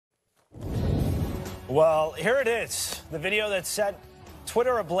Well, here it is, the video that set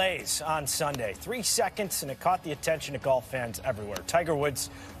Twitter ablaze on Sunday. 3 seconds, and it caught the attention of golf fans everywhere. Tiger Woods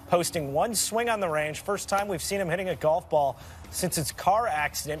posting one swing on the range. First time we've seen him hitting a golf ball since his car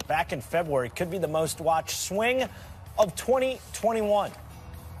accident back in February. Could be the most watched swing of 2021.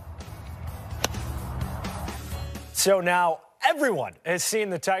 So now everyone has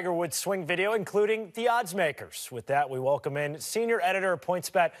seen the Tiger Woods swing video, including the odds makers. With that, we welcome in senior editor of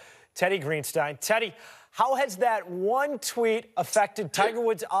PointsBet, Teddy Greenstein. Teddy, how has that one tweet affected Tiger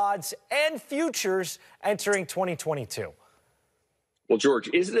Woods' odds and futures entering 2022? Well, George,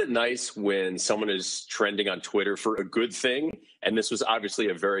 isn't it nice when someone is trending on Twitter for a good thing? And this was obviously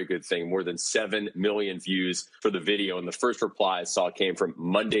a very good thing. More than 7 million views for the video. And the first reply I saw came from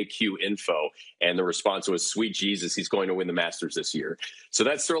Monday Q Info. And the response was, sweet Jesus, he's going to win the Masters this year. So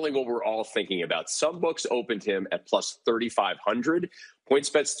that's certainly what we're all thinking about. Some books opened him at plus 3,500.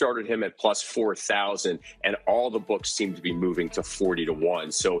 PointsBet started him at plus 4,000, and all the books seem to be moving to 40 to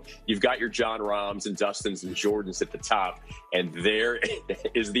 1. So you've got your John Rahms and Dustins and Jordans at the top, and there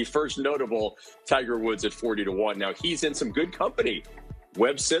is the first notable Tiger Woods at 40 to 1. Now he's in some good company.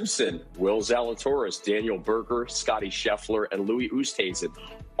 Webb Simpson, Will Zalatoris, Daniel Berger, Scotty Scheffler, and Louis Oosthuizen,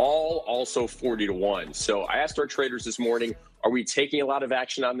 all also 40 to 1. So I asked our traders this morning, are we taking a lot of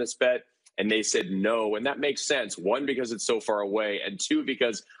action on this bet? And they said no. And that makes sense. One, because it's so far away. And two,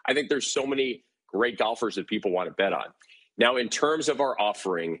 because I think there's so many great golfers that people want to bet on. Now, in terms of our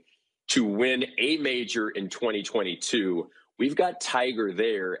offering to win a major in 2022, we've got Tiger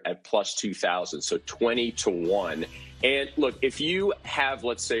there at plus 2,000. So 20 to 1. And look, if you have,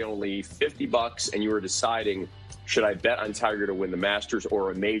 let's say, only $50 and you were deciding, should I bet on Tiger to win the Masters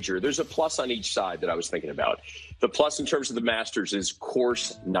or a major? There's a plus on each side that I was thinking about. The plus in terms of the Masters is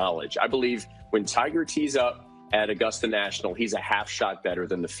course knowledge. I believe when Tiger tees up at Augusta National, he's a half shot better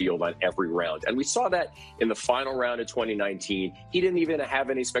than the field on every round. And we saw that in the final round of 2019. He didn't even have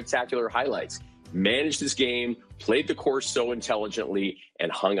any spectacular highlights. Managed his game, played the course so intelligently,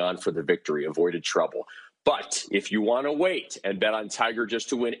 and hung on for the victory, avoided trouble. But if you want to wait and bet on Tiger just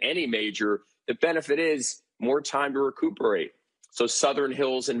to win any major, the benefit is more time to recuperate. So Southern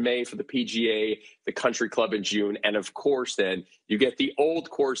Hills in May for the PGA, the Country Club in June, and of course then you get the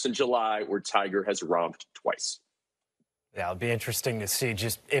Old Course in July where Tiger has romped twice. Yeah, it'll be interesting to see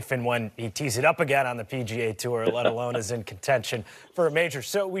just if and when he tees it up again on the PGA Tour, let alone is in contention for a major.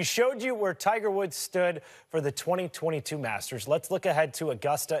 So we showed you where Tiger Woods stood for the 2022 Masters. Let's look ahead to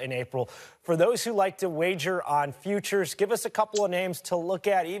Augusta in April. For those who like to wager on futures, give us a couple of names to look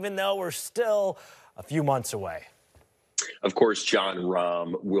at, even though we're still a few months away. Of course, John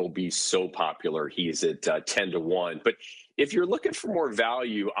Rahm will be so popular. He's at 10 to 1. But if you're looking for more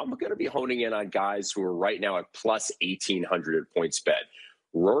value, I'm going to be honing in on guys who are right now at plus 1,800 at PointsBet.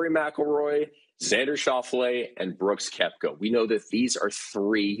 Rory McIlroy, Xander Schauffele, and Brooks Koepka. We know that these are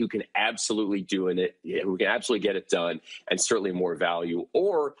three who can absolutely who can absolutely get it done, and certainly more value.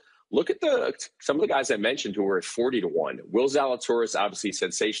 Or look at some of the guys I mentioned who were at 40 to 1. Will Zalatoris, obviously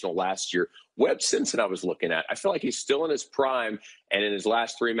sensational last year. Webb Simpson I was looking at. I feel like he's still in his prime, and in his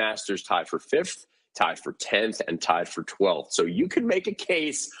last 3 Masters, tied for 5th, tied for 10th, and tied for 12th. So you can make a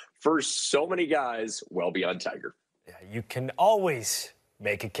case for so many guys well beyond Tiger. Yeah, you can always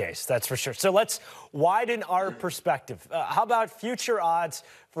make a case, that's for sure. So let's widen our perspective. How about future odds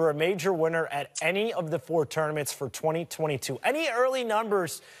for a major winner at any of the 4 tournaments for 2022? Any early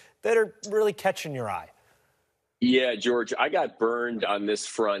numbers that are really catching your eye? Yeah, George, I got burned on this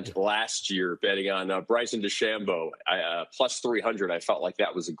front last year betting on Bryson DeChambeau. Plus 300, I felt like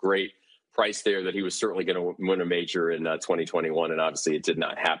that was a great price there, that he was certainly going to win a major in 2021, and obviously it did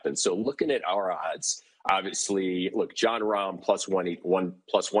not happen. So looking at our odds, obviously, look, John Rahm plus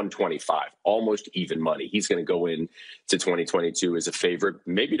 125, almost even money. He's going to go in to 2022 as a favorite,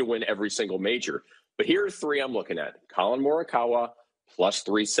 maybe to win every single major. But here are 3 I'm looking at. Colin Morikawa, plus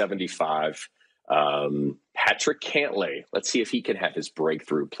 375. Patrick Cantlay, let's see if he can have his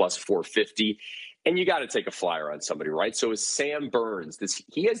breakthrough, plus 450. And you got to take a flyer on somebody, right? So is Sam Burns.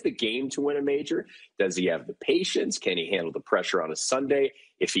 He has the game to win a major. Does he have the patience? Can he handle the pressure on a Sunday?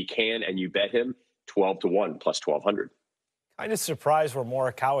 If he can, and you bet him, 12 to 1, plus 1,200. Kind of surprised where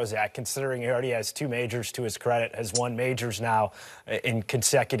Morikawa's at, considering he already has 2 majors to his credit, has won majors now in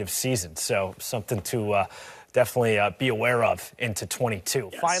consecutive seasons. So something to definitely be aware of into 22.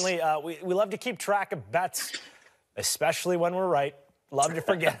 Yes. Finally, we love to keep track of bets, especially when we're right. Love to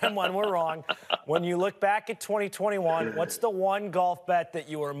forget them when we're wrong. When you look back at 2021, what's the one golf bet that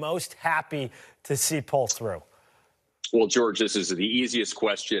you were most happy to see pull through? Well, George, this is the easiest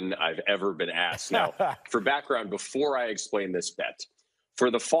question I've ever been asked. Now, for background, before I explain this bet, For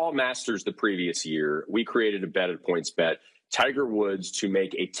the Fall Masters the previous year, we created a bet at PointsBet, Tiger Woods to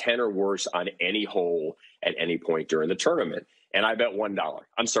make a 10 or worse on any hole at any point during the tournament. And I bet $1.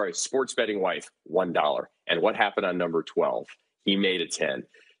 I'm sorry, sports betting wife, $1. And what happened on number 12? He made a 10.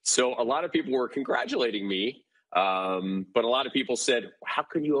 So a lot of people were congratulating me, but a lot of people said, how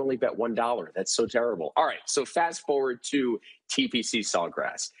can you only bet $1? That's so terrible. All right, so fast forward to TPC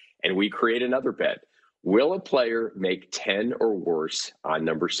Sawgrass, and we create another bet. Will a player make 10 or worse on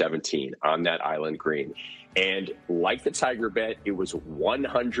number 17 on that island green? And like the Tiger bet, it was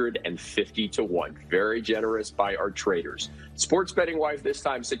 150 to 1. Very generous by our traders. Sports betting wife this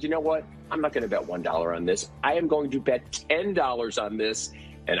time said, you know what? I'm not going to bet $1 on this. I am going to bet $10 on this.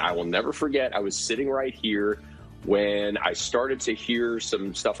 And I will never forget, I was sitting right here when I started to hear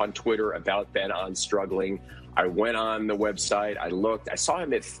some stuff on Twitter about Ben On struggling. I went on the website, I looked, I saw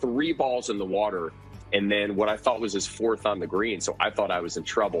him hit 3 balls in the water, and then what I thought was his 4th on the green. So I thought I was in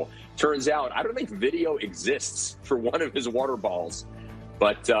trouble. Turns out, I don't think video exists for one of his water balls,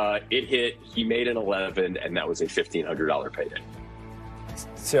 but it hit, he made an 11, and that was a $1,500 payday.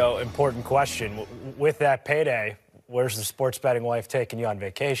 So, important question. With that payday, where's the sports betting wife taking you on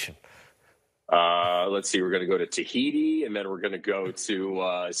vacation? Let's see, we're going to go to Tahiti, and then we're going to go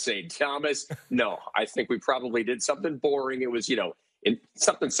to St. Thomas. No, I think we probably did something boring. It was,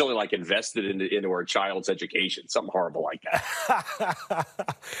 something silly like invested into our child's education, something horrible like that.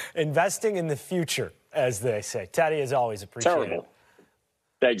 Investing in the future, as they say. Teddy, as always, appreciate it. Terrible.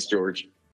 Thanks, George.